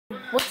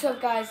What's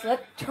up, guys?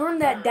 Let's turn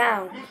that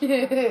down.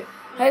 Hey,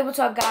 what's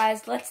up,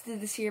 guys? Let's do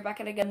this here back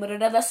at again with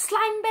another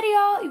slime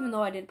video. Even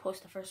though I didn't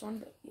post the first one,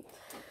 but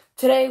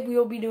today we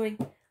will be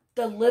doing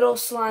the little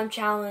slime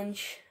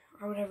challenge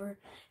or whatever,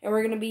 and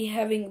we're gonna be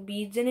having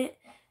beads in it,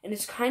 and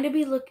it's kind of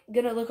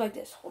gonna look like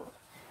this. Hold on.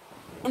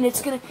 And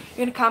it's you're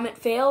gonna comment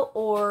fail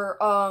or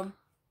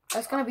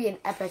That's gonna be an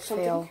epic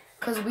fail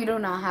because we do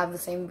not have the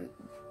same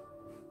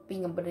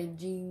being but a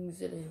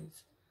jeans it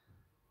is.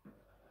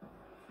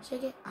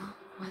 Shake it out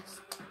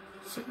west.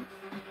 Shake it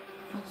out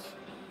west.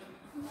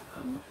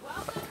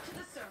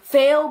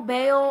 Fail,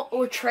 bail,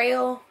 or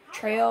trail.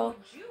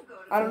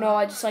 I don't know.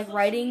 I just like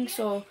writing,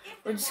 so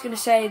we're just gonna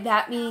say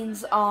that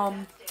means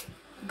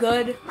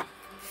good.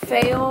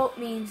 Fail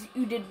means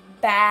you did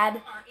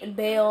bad, and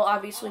bail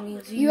obviously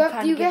means you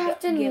have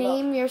to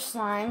name your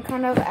slime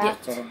kind of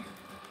after.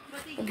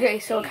 Okay,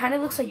 so it kind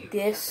of looks like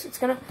this. It's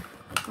gonna.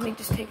 Let me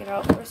just take it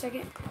out for a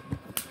second.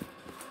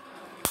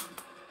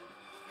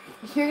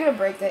 You're gonna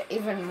break it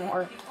even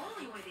more.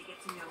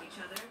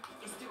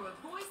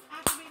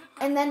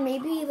 And then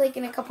maybe like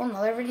in a couple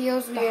other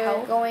videos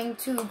we're going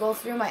to go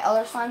through my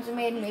other slimes I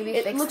made and maybe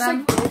fix them. It looks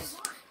like this.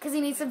 Because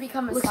he needs to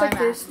become a looks slime like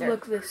this. master.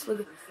 Look this.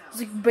 Look. There's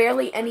like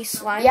barely any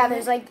slime. Yeah,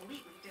 there's like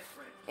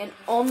and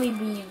only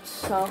beads.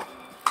 So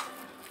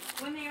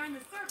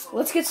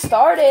let's get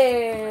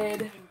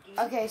started.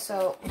 Okay,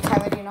 so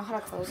Tyler, do you know how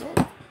to close it?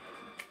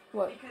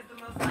 What?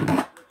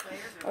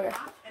 Okay.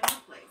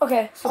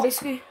 Okay, so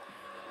basically,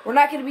 we're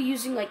not gonna be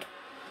using like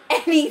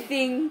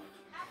anything.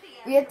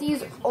 We have to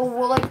use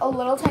like a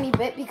little tiny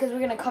bit because we're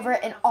gonna cover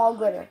it in all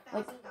glitter.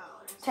 Like,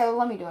 Taylor,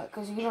 let me do it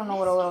because you don't know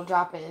what a little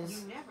drop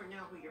is.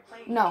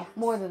 No,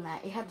 more than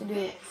that. You have to do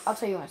it. I'll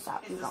tell you when to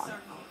stop. Keep going.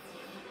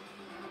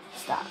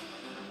 Stop.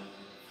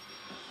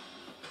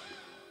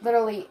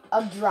 Literally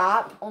a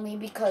drop, only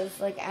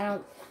because like I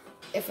don't.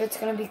 If it's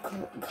gonna be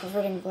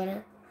covered in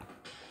glitter.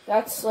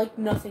 That's like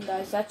nothing,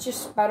 guys. That's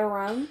just spread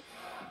around.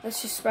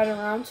 Let's just spread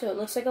around so it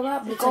looks like a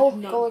lot. But go, like,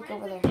 no. go look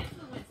over there.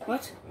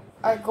 What?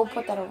 Alright, go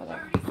put that over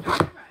there.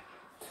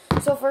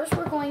 So first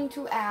we're going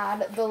to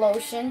add the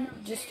lotion.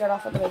 Just start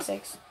off with the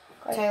basics.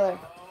 Okay. Taylor,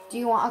 do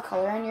you want a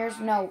color in yours?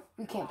 No,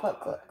 we can't put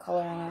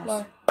color in ours.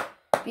 Why?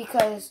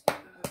 Because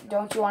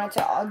don't you want it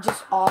to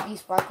just all be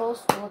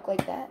sparkles to look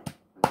like that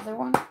other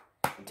one?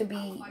 To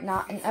be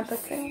not an epic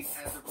fail?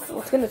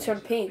 It's gonna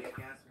turn pink.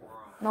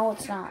 No,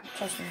 it's not.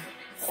 Trust me.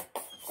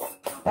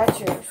 That's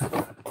yours.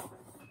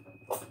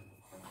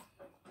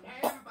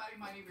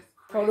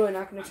 Totally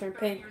not gonna turn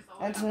pink.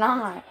 It's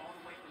not.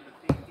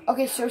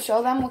 Okay, so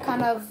show them what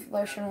kind of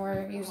lotion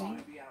we're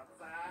using.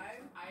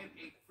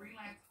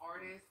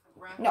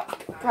 No,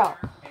 bro.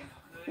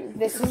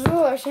 This is the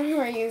lotion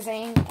we're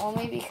using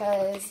only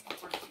because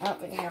I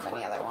don't think I have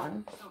any other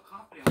one.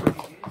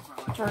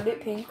 Turned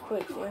it pink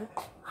quick, yeah.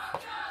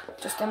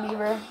 Justin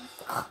Bieber.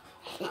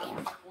 Hate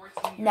him.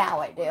 Now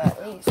I do,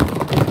 at least.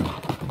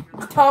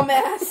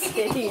 Dumbass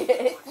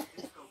idiot.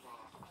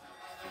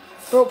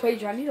 Bro,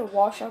 Paige, I need to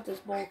wash out this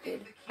bowl,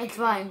 kid. It's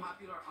fine.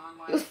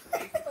 There's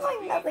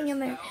like nothing in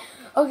there.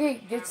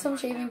 Okay, get some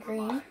shaving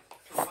cream.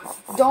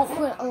 Don't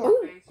put a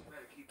lot.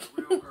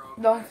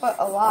 Don't put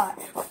a lot.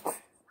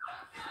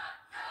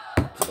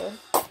 Good.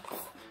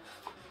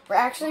 We're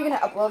actually gonna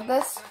upload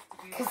this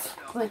because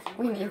like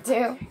we need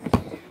to.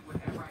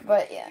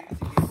 But yeah,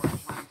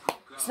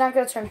 it's not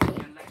gonna turn pink.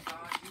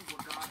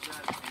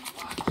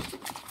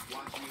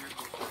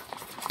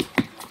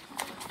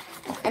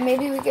 And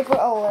maybe we could put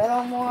a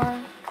little more,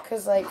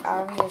 because, like,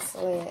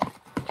 obviously it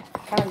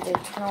kind of did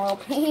turn a little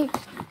pink.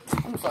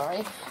 I'm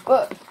sorry.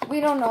 But we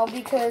don't know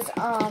because,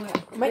 I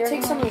might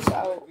take some of this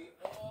out.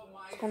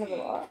 It's kind of a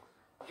lot.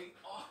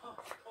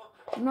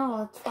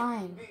 No, it's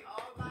fine.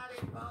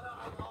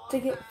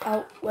 Take it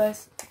out,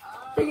 Wes.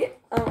 Take it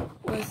out,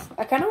 Wes.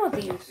 I kind of want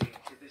these.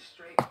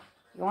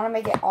 You want to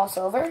make it all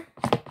silver?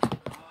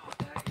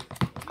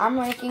 I'm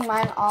making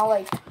mine all,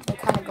 like, the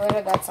kind of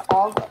glitter that's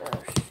all glitter.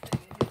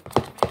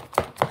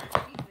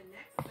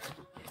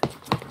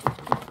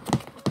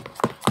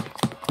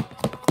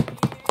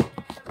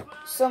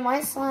 So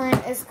my slime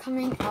is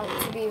coming out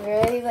to be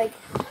really, like,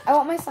 I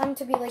want my slime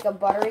to be, like, a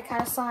buttery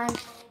kind of slime,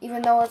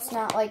 even though it's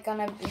not, like,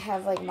 gonna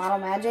have, like, model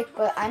magic,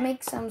 but I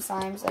make some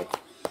slimes, like,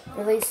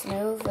 really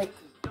smooth, like,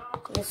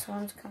 this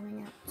one's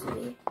coming out to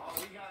be.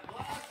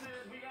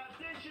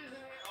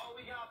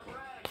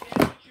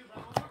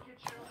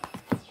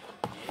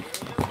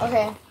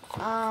 Okay,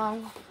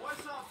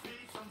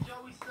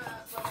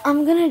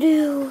 I'm gonna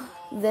do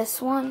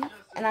this one,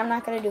 and I'm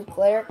not gonna do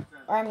glitter,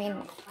 or I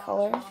mean,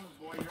 color.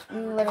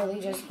 I'm literally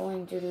just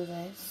going to do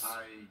this.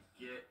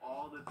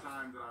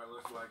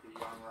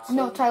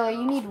 No, Tyler,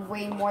 you need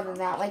way more than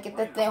that. Like,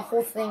 the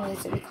whole thing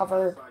needs to be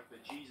covered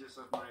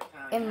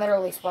in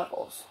literally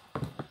sparkles.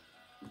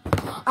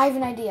 I have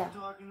an idea.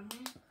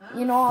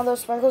 You know all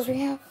those sparkles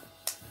we have?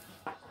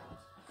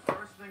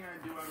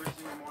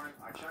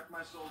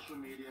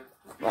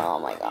 Oh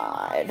my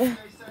god.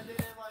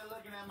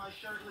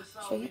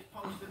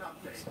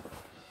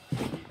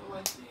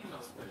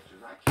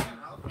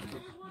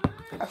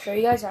 I'll show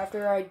you guys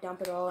after I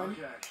dump it all in.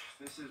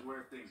 This is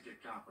where things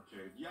get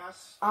complicated.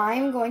 Yes.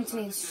 I'm going to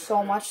need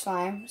so much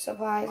slime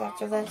supplies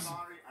after this.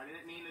 Sorry, I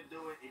didn't mean to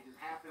do it. It just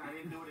happened. I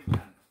didn't do it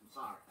again. I'm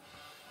sorry.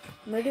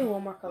 I'm gonna do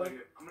one more color.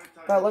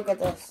 Bro, look at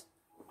this.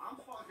 I'm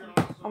fucking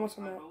awesome. Almost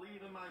on I that.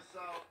 believe in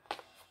myself.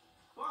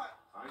 But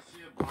I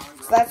see a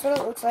blind So that's what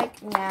it looks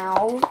like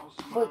now.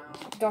 But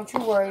don't you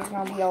worry, it's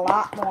gonna be a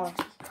lot more.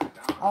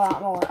 A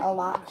lot more. A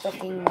lot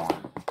freaking more.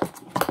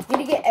 You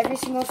need to get every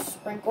single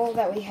sprinkle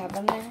that we have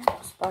in there.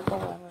 Sparkle,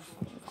 whatever.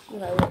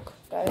 Okay, look,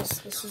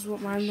 guys, this is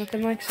what mine's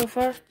looking like so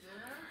far.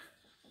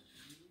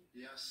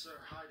 Yes, sir.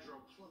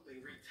 Hydro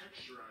plumping,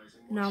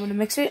 retexturizing. Now I'm gonna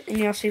mix it, and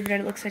you'll see what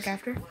it looks like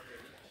after.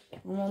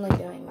 I'm only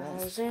doing I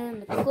this. was in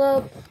the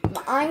club.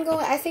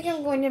 I think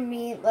I'm going to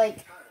meet,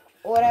 like,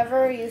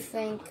 whatever you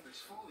think.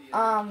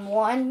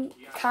 One,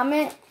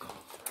 comment,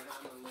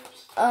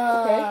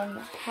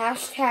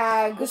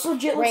 hashtag This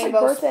legit looks like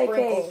rainbow birthday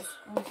sprinkles.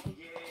 cake.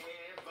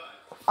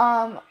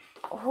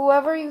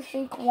 Whoever you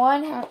think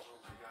won,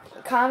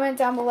 comment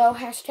down below,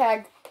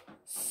 hashtag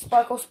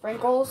sparkle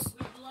sprinkles.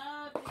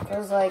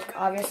 Because, like,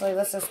 obviously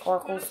this is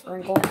sparkle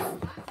sprinkles.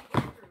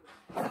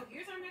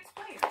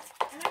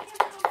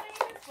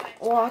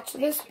 Watch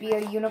this be a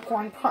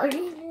unicorn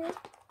party.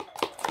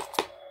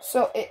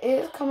 So it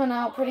is coming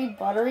out pretty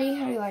buttery.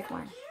 How do you like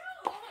mine?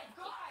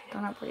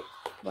 Coming out pretty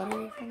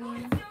buttery for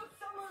me.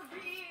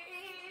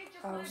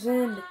 I was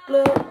in the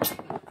club.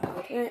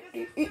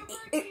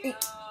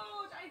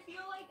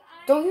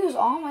 Don't use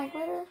all my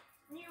glitter.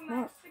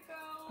 No.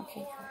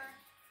 Okay.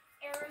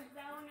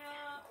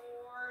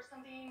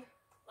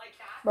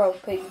 Bro,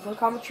 Paige, look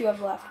how much you have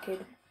left,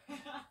 kid.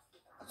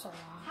 That's a lot.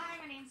 Hi,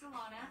 my name's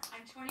Alana.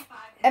 I'm 25.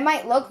 It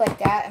might look like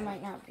that. It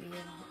might not be.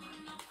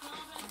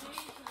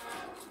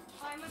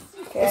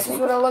 Okay, This is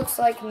what it looks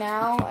like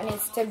now, and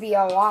it's to be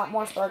a lot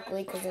more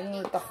sparkly because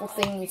the whole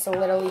thing needs to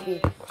literally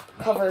be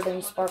covered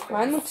in sparkles.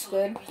 mine looks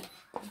good.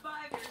 But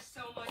there's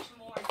so much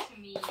more to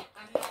me. I'm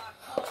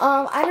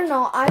not. I don't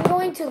know. I'm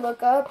going to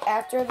look up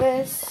after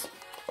this,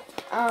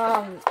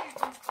 how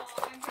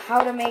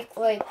to make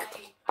like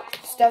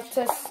stuff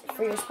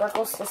for your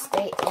sparkles to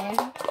stay in.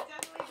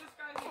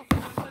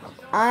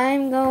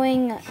 I'm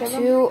going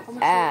to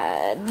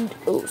add.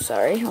 Oh,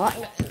 sorry. Hold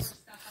on.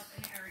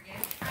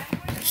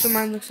 So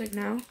mine looks like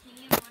now.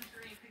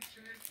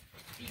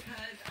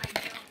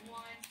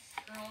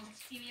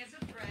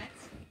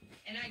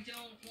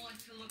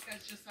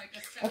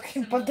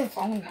 Okay, put the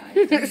phone down.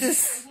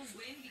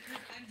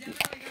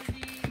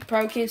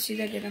 Probably can't see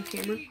that good on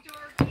camera.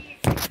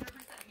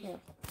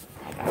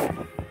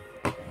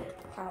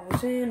 I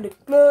was in the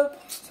club.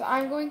 So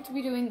I'm going to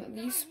be doing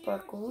these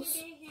sparkles.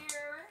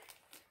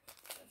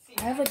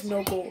 I have like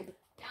no gold.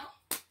 No,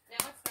 it's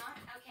not.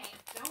 Okay,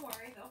 don't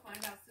worry. They'll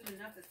find out soon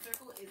enough. The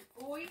circle is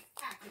voice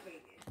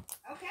activated.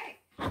 Okay,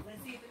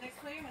 let's see if the next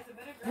player has a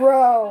better grasp.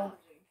 Bro.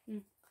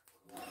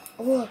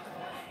 Look.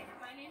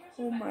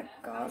 Oh my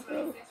god,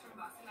 bro.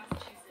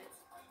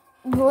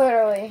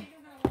 Literally.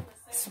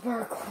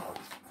 Sparkle.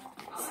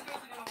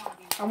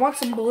 I want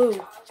some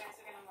blue.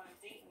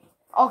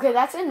 Okay,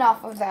 that's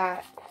enough of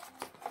that.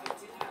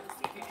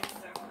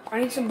 I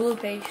need some blue,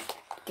 Paige.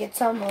 Get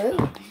some blue.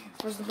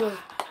 Where's the blue?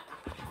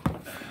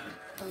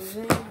 I was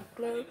in the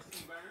club.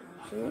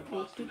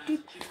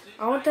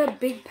 I want that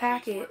big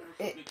packet.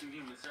 Big.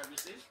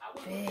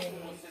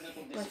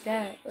 Like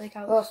that. Like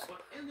how Look.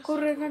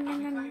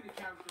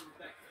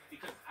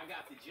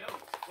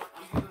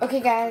 Okay,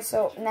 guys,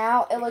 so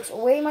now it looks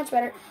way much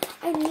better.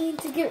 I need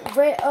to get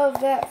rid of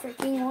that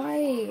freaking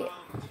white.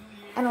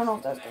 I don't know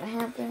if that's going to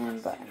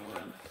happen, but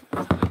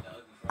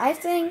I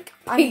think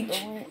I'm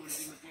going.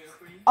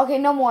 Okay,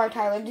 no more,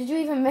 Tyler. Did you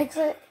even mix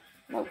it?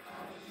 Nope.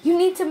 You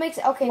need to mix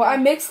it. Okay, Well, no. I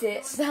mixed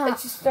it. Stop. I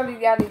just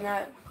started adding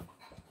that.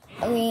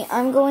 Okay,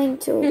 I'm going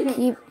to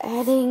keep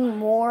adding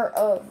more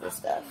of the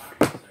stuff.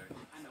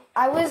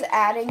 I was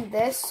adding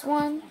this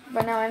one,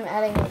 but now I'm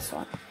adding this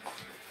one.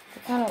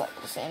 They're kind of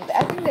like the same.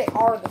 I think they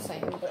are the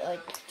same, but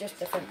like just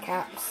different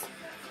caps.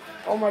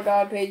 Oh my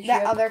god, Paige.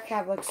 That other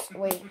cap looks.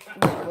 Wait.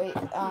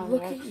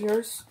 Look at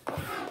yours.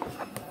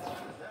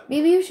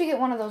 Maybe you should get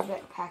one of those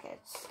red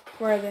packets.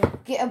 Where are they?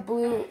 Get a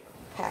blue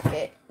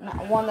packet,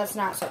 not one that's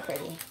not so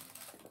pretty.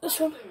 This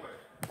one.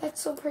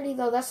 That's so pretty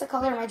though. That's the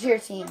color of my cheer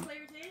team.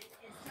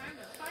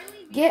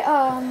 Get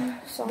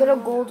get a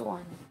gold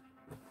one.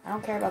 I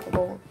don't care about the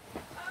gold.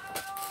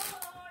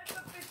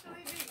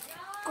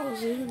 I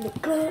was in the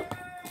club.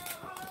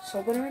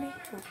 So good already?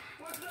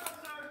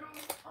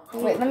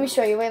 Wait, let me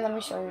show you. Let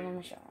me show you. I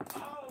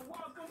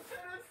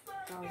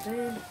was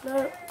in the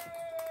club.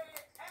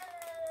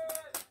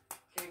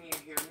 Can you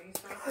hear me,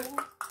 sir?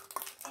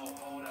 Oh,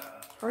 hold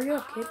up. Hurry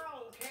up, kid.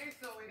 Okay,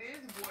 so it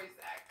is voice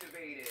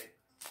activated.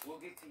 We'll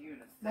get to you in a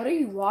second. What are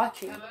you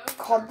watching?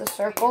 Called The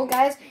Circle,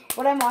 guys.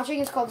 What I'm watching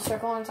is called The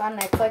Circle, and it's on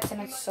Netflix,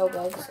 and it's so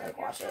good. So like,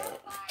 watch it.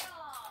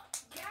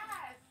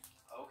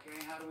 Okay,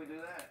 how do we do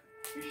that?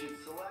 You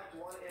should select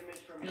one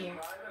image from your Here.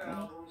 private Ready?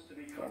 albums to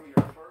become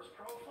your first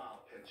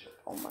profile picture.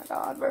 Oh my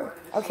god, bro.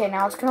 Okay,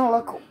 now it's gonna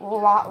look a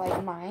lot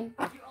like mine.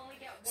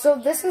 So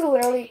this is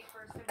literally,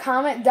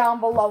 comment down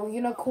below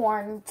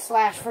unicorn /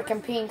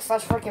 freaking pink /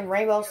 freaking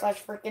rainbow /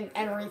 freaking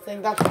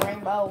everything that's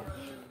rainbow.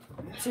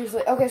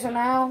 Seriously. Okay, so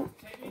now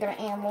I'm gonna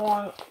add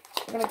more.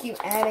 I'm gonna keep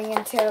adding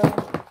until,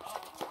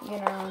 you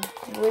know,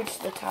 reach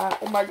the top.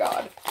 Oh my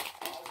god.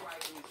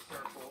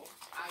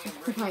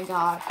 Oh my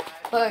god.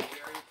 Look.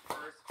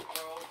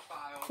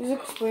 These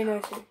looks way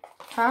nicer.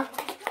 Huh?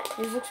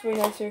 These looks way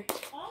nicer.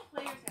 All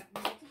players have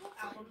multiple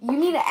albums. You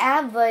need to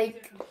add,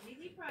 like,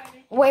 Completely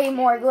private. way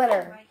more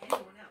glitter. Like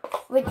anyone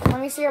else. Like, let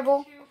me see your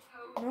bowl.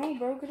 No,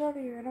 bro, get out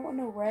of here. I don't want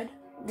no red.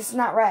 This is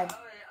not red.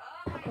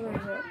 What color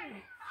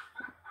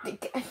is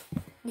it?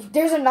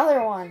 There's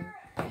another one.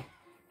 And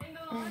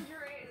the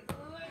lingerie is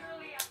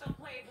literally at the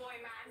Playboy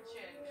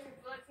Mansion.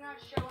 Let's not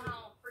show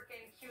how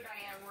freaking cute I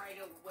am right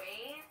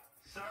away.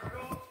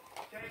 Circle,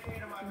 take me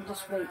to my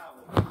Just private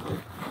wait.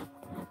 album.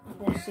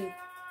 We'll see.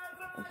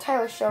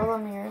 Tyler, show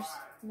them yours.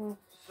 Move.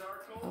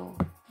 Circle,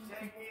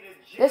 take me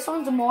to This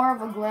one's more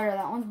of a glitter.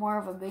 That one's more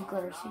of a big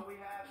glitter. See? we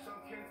have some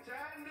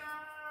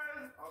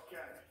contenders. Okay.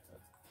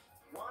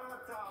 One on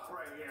top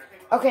right here.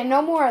 Okay,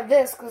 no more of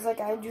this, because, like,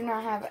 I do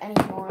not have any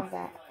more of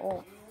that.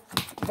 Oh,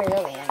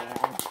 barely any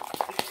more.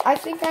 I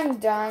think I'm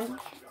done.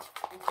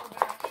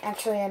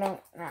 Actually, I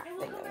don't not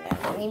think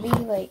I'm done. Maybe,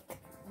 like,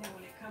 Now,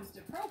 when it comes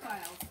to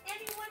profiles,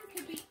 anyone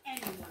could be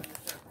anyone in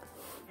the circle.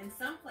 And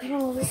some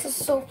players. oh, this is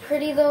so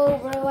pretty, though,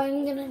 bro.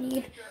 I'm gonna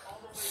need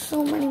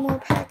so many more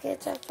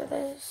packets after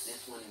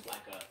this.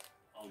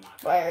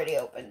 But I already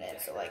opened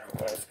it, so, like,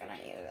 we're just gonna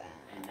use that.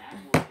 And that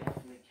will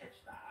definitely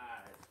catch the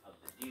eyes of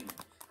the dudes.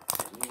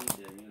 And we need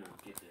to,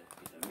 get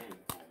the men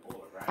on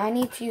board, right? I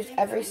need to use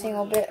every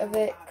single bit of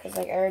it, because,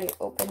 like, I already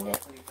opened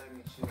it.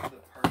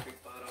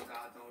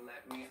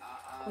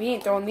 We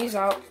ain't throwing these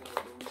out.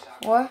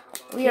 What?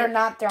 We are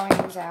not throwing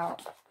these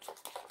out.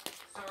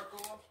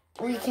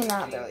 We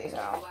cannot throw these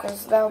out,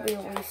 because that would be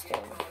wasted.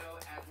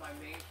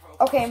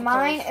 Okay,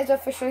 mine is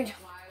officially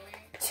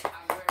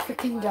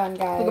freaking done,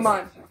 guys. Look at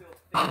mine.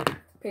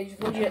 Paige,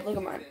 legit, look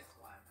at mine.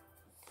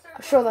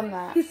 Show them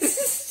that.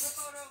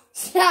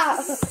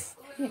 Stop!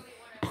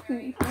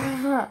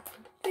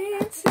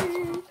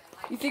 Dancing.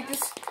 You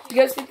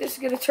guys think this is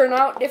gonna turn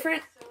out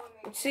different?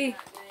 Let's see.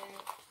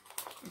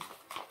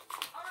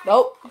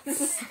 Nope.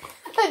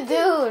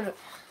 Dude,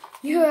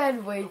 you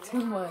had way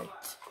too much.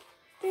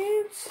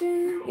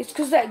 Dancing. It's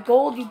because that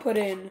gold you put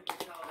in.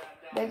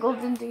 That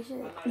golden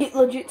t-shirt. It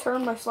legit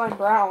turned my slime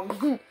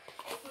brown.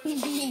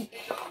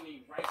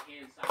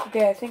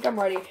 Okay, I think I'm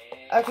ready.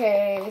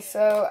 Okay,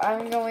 so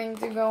I'm going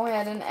to go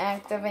ahead and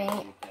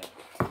activate.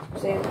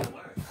 Same.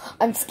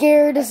 I'm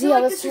scared to I see feel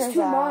how like this this is turns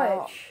too out.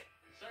 much.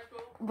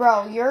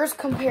 Bro, yours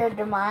compared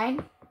to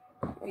mine.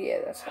 Oh, yeah,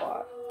 that's a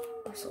lot.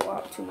 That's a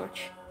lot too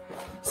much.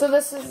 So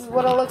this is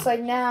what it looks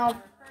like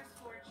now.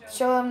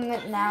 Show them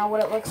that now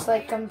what it looks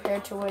like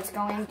compared to what it's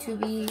going to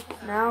be.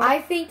 Now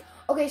I think.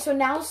 Okay, so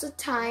now's the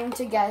time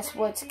to guess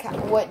what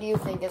do you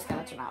think it's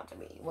gonna turn out to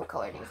be. What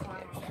color do you think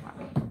it's gonna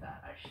be?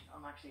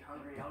 I'm actually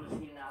hungry. I'll just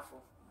eat an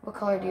apple. What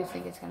color do you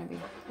think it's gonna be?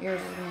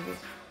 Yours is gonna be.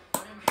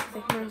 I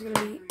think mine's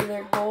gonna be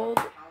either gold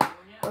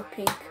or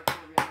pink.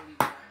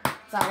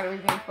 It's not gonna be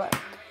pink, but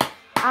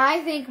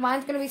I think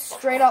mine's gonna be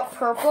straight up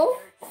purple.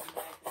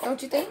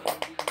 Don't you think?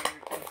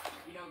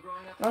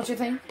 Don't you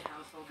think?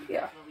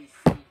 Yeah.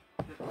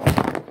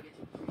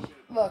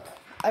 Look,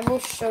 I will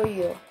show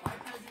you.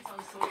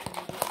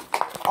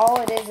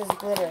 All it is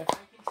glitter.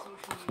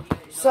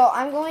 So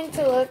I'm going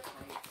to look,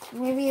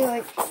 maybe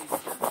like.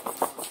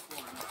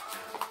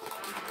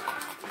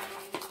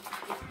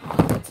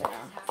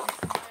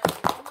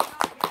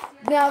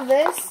 Now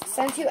this,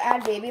 since you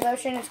add baby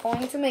lotion, it's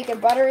going to make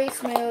it buttery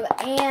smooth,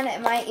 and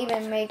it might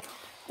even make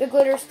the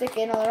glitter stick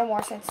in a little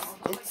more since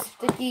it's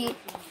sticky.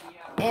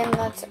 And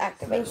let's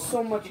activate. There's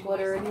so much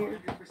glitter in here.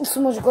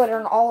 So much glitter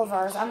in all of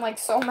ours. I'm like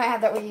so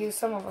mad that we used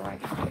some of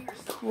them.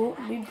 Well,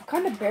 we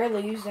kind of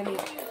barely used any.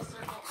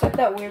 Except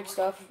that weird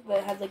stuff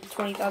that had like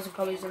 20,000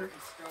 colors in it.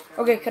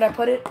 Okay, could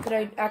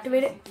I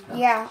activate it?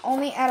 Yeah,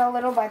 only add a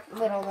little by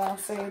little though,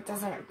 so it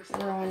doesn't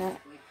ruin it.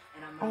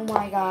 Oh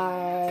my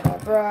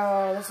god,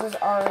 bro, this is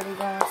already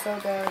going so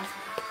good.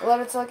 Love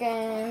it's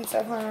looking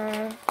so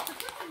fun.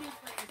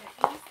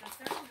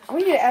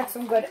 We need to add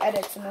some good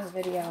edits in this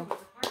video.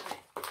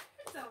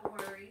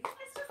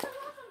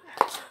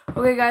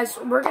 Okay, guys,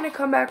 we're gonna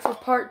come back for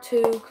part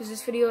 2 because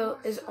this video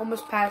is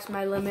almost past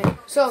my limit.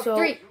 So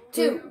 3,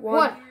 2,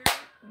 1.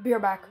 Be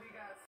right back.